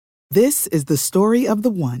This is the story of the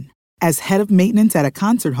one. As head of maintenance at a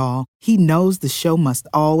concert hall, he knows the show must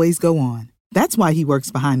always go on. That's why he works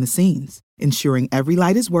behind the scenes, ensuring every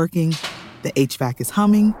light is working, the HVAC is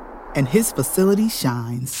humming, and his facility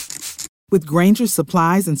shines. With Grainger's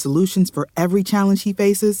supplies and solutions for every challenge he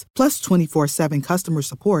faces, plus 24/7 customer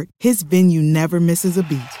support, his venue never misses a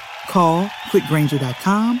beat. Call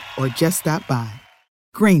quickgrainger.com or just stop by.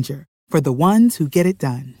 Grainger, for the ones who get it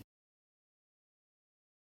done.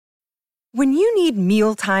 When you need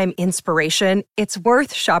mealtime inspiration, it's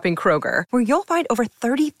worth shopping Kroger, where you'll find over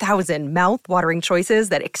 30,000 mouth-watering choices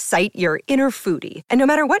that excite your inner foodie. And no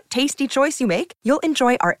matter what tasty choice you make, you'll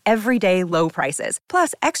enjoy our everyday low prices,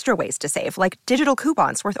 plus extra ways to save, like digital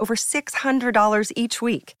coupons worth over $600 each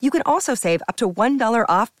week. You can also save up to $1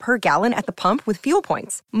 off per gallon at the pump with fuel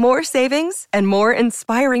points. More savings and more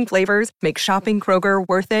inspiring flavors make shopping Kroger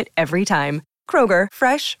worth it every time. Kroger,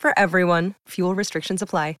 fresh for everyone. Fuel restrictions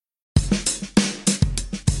apply.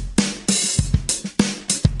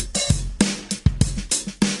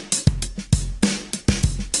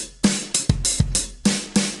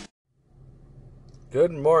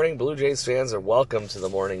 Good morning, Blue Jays fans, and welcome to the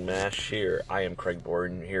Morning Mash here. I am Craig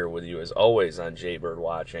Borden here with you as always on Jaybird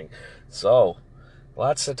Watching. So,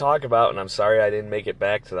 lots to talk about, and I'm sorry I didn't make it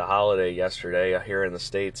back to the holiday yesterday. Here in the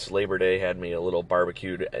States, Labor Day had me a little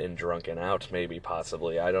barbecued and drunken out, maybe,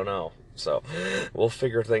 possibly, I don't know. So, we'll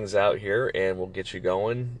figure things out here, and we'll get you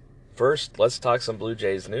going. First, let's talk some Blue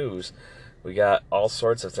Jays news. We got all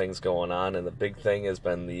sorts of things going on, and the big thing has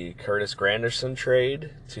been the Curtis Granderson trade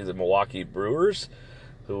to the Milwaukee Brewers,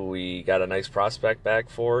 who we got a nice prospect back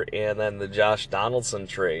for, and then the Josh Donaldson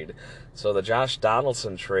trade. So the Josh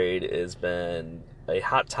Donaldson trade has been a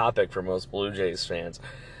hot topic for most Blue Jays fans.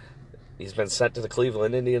 He's been sent to the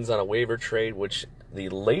Cleveland Indians on a waiver trade, which the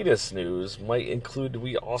latest news might include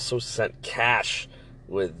we also sent cash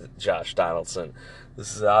with Josh Donaldson.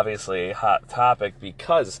 This is obviously a hot topic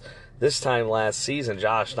because this time last season,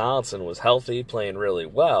 Josh Donaldson was healthy, playing really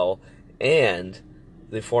well, and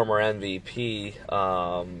the former MVP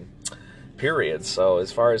period. So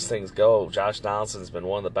as far as things go, Josh Donaldson's been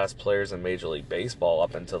one of the best players in Major League Baseball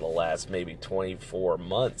up until the last maybe 24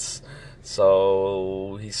 months.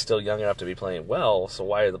 So he's still young enough to be playing well, so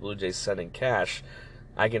why are the Blue Jays sending cash?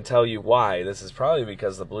 I can tell you why. This is probably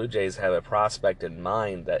because the Blue Jays have a prospect in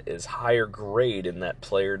mind that is higher grade in that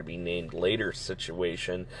player to be named later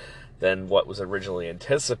situation than what was originally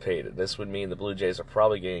anticipated. This would mean the Blue Jays are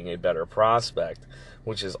probably getting a better prospect,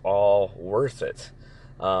 which is all worth it.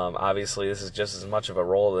 Obviously, this is just as much of a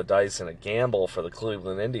roll of the dice and a gamble for the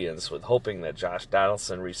Cleveland Indians, with hoping that Josh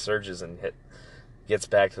Donaldson resurges and gets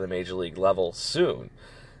back to the Major League level soon.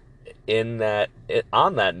 On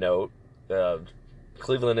that note,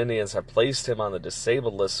 Cleveland Indians have placed him on the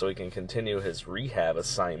disabled list so he can continue his rehab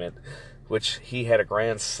assignment, which he had a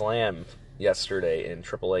grand slam yesterday in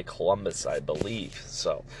AAA Columbus, I believe.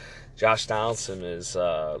 So Josh Donaldson is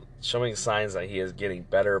showing signs that he is getting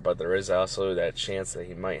better, but there is also that chance that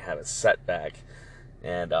he might have a setback.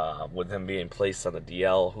 And with him being placed on the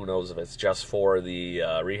DL, who knows if it's just for the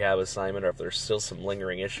rehab assignment or if there's still some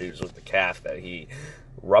lingering issues with the calf that he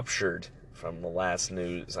ruptured from the last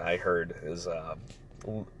news I heard is a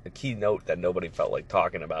key note that nobody felt like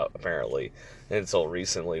talking about, apparently, until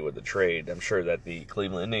recently with the trade. I'm sure that the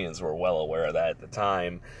Cleveland Indians were well aware of that at the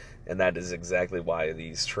time, and that is exactly why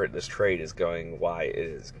this trade is going why it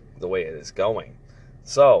is the way it is going.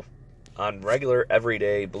 So, on regular,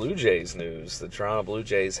 everyday Blue Jays news, the Toronto Blue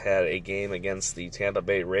Jays had a game against the Tampa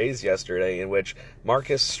Bay Rays yesterday in which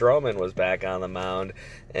Marcus Stroman was back on the mound,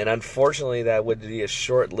 and unfortunately that would be a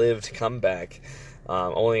short-lived comeback.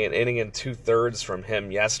 Only an inning and two-thirds from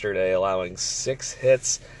him yesterday, allowing 6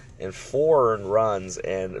 hits and 4 earned runs,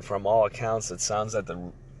 and from all accounts it sounds that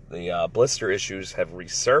the blister issues have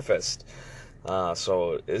resurfaced.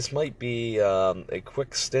 So this might be a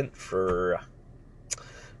quick stint for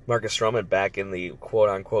Marcus Stroman back in the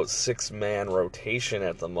quote-unquote 6-man rotation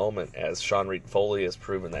at the moment, as Sean Reed-Foley has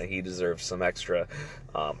proven that he deserves some extra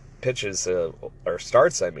pitches, or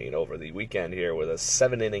starts, over the weekend here with a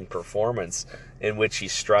 7-inning performance in which he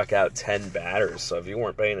struck out 10 batters. So if you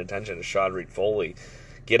weren't paying attention to Sean Reed-Foley,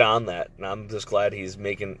 get on that. And I'm just glad he's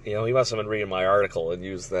making, he must have been reading my article and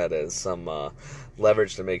used that as some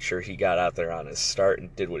leverage to make sure he got out there on his start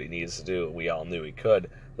and did what he needs to do. We all knew he could.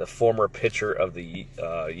 The former pitcher of the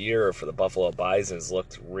year for the Buffalo Bisons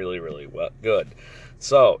looked really, really good.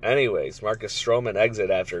 So, anyways, Marcus Stroman exit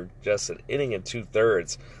after just an inning and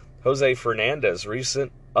two-thirds. Jose Fernandez,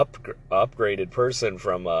 recent upgraded person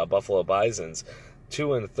from Buffalo Bisons, 2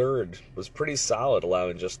 1/3 was pretty solid,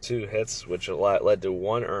 allowing just 2 hits, which led to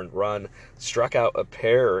 1 earned run. Struck out a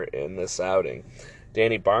pair in this outing.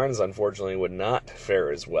 Danny Barnes, unfortunately, would not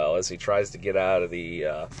fare as well as he tries to get out of the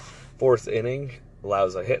 4th inning.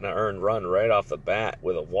 Allows a hit and an earned run right off the bat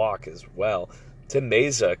with a walk as well. Tim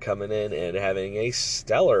Mayza coming in and having a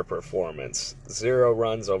stellar performance. 0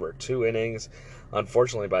 runs over 2 innings.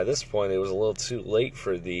 Unfortunately, by this point, it was a little too late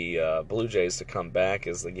for the Blue Jays to come back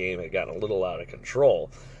as the game had gotten a little out of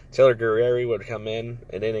control. Taylor Guerrieri would come in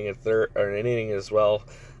an inning as well,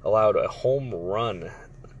 allowed a home run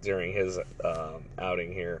during his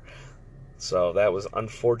outing here. So that was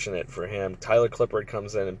unfortunate for him. Tyler Clippard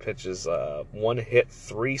comes in and pitches 1 hit,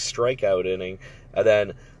 3 strikeout inning. And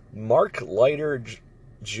then Mark Leiter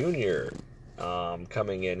Jr.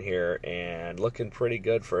 Coming in here and looking pretty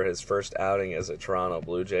good for his first outing as a Toronto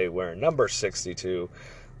Blue Jay, wearing number 62.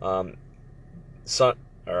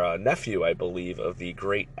 Nephew, I believe, of the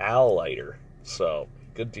great Al Leiter. So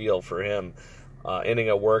good deal for him. Inning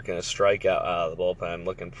of work and a strikeout out of the bullpen,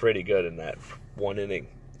 looking pretty good in that 1 inning.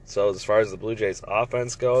 So as far as the Blue Jays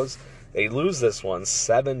offense goes, they lose this one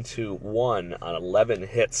 7-1 on 11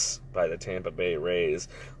 hits by the Tampa Bay Rays.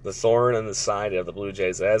 The thorn in the side of the Blue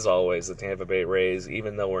Jays, as always, the Tampa Bay Rays,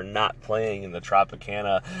 even though we're not playing in the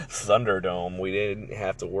Tropicana Thunderdome, we didn't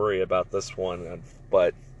have to worry about this one.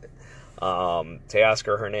 But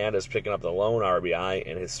Teoscar Hernandez picking up the lone RBI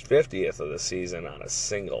in his 50th of the season on a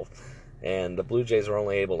single. And the Blue Jays were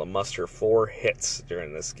only able to muster 4 hits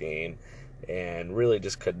during this game and really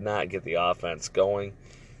just could not get the offense going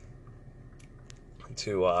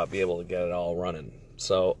to be able to get it all running.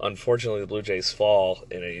 So, unfortunately, the Blue Jays fall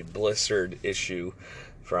in a blistered issue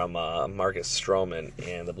from Marcus Stroman,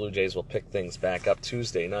 and the Blue Jays will pick things back up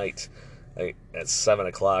Tuesday night at 7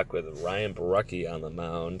 o'clock with Ryan Borucki on the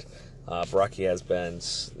mound. Borucki has been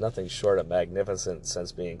nothing short of magnificent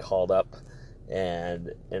since being called up,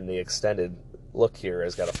 and in the extended look here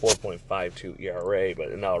has got a 4.52 ERA, but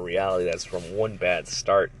in all reality, that's from one bad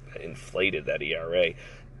start, inflated that ERA.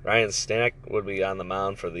 Ryan Stanek would be on the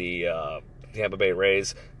mound for the Tampa Bay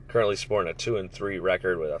Rays, currently sporting a 2-3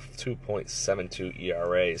 record with a 2.72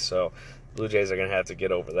 ERA. So Blue Jays are going to have to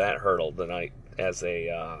get over that hurdle tonight as they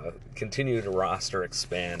continue to roster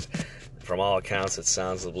expand. From all accounts, it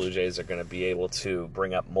sounds the Blue Jays are going to be able to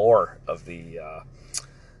bring up more of the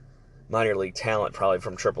minor league talent, probably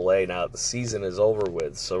from AAA, now that the season is over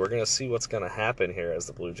with. So we're going to see what's going to happen here as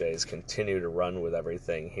the Blue Jays continue to run with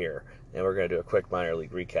everything here. And we're going to do a quick minor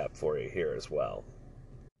league recap for you here as well.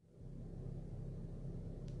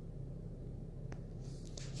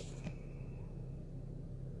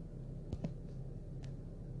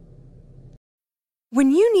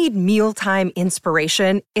 When you need mealtime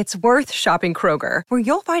inspiration, it's worth shopping Kroger, where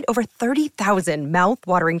you'll find over 30,000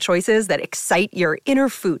 mouth-watering choices that excite your inner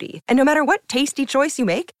foodie. And no matter what tasty choice you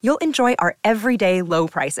make, you'll enjoy our everyday low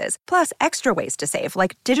prices, plus extra ways to save,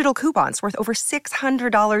 like digital coupons worth over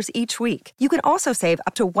 $600 each week. You can also save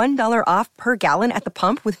up to $1 off per gallon at the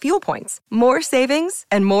pump with fuel points. More savings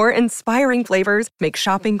and more inspiring flavors make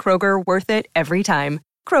shopping Kroger worth it every time.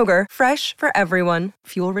 Kroger, fresh for everyone.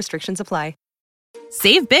 Fuel restrictions apply.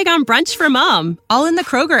 Save big on brunch for mom, all in the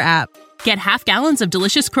Kroger app. Get half gallons of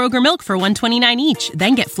delicious Kroger milk for $1.29 each.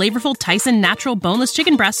 Then get flavorful Tyson natural boneless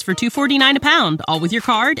chicken breasts for $2.49 a pound, all with your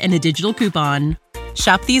card and a digital coupon.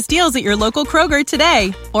 Shop these deals at your local Kroger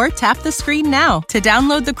today, or tap the screen now to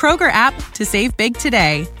download the Kroger app to save big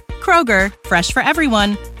today. Kroger, fresh for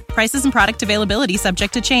everyone. Prices and product availability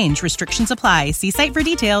subject to change. Restrictions apply. See site for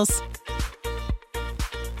details.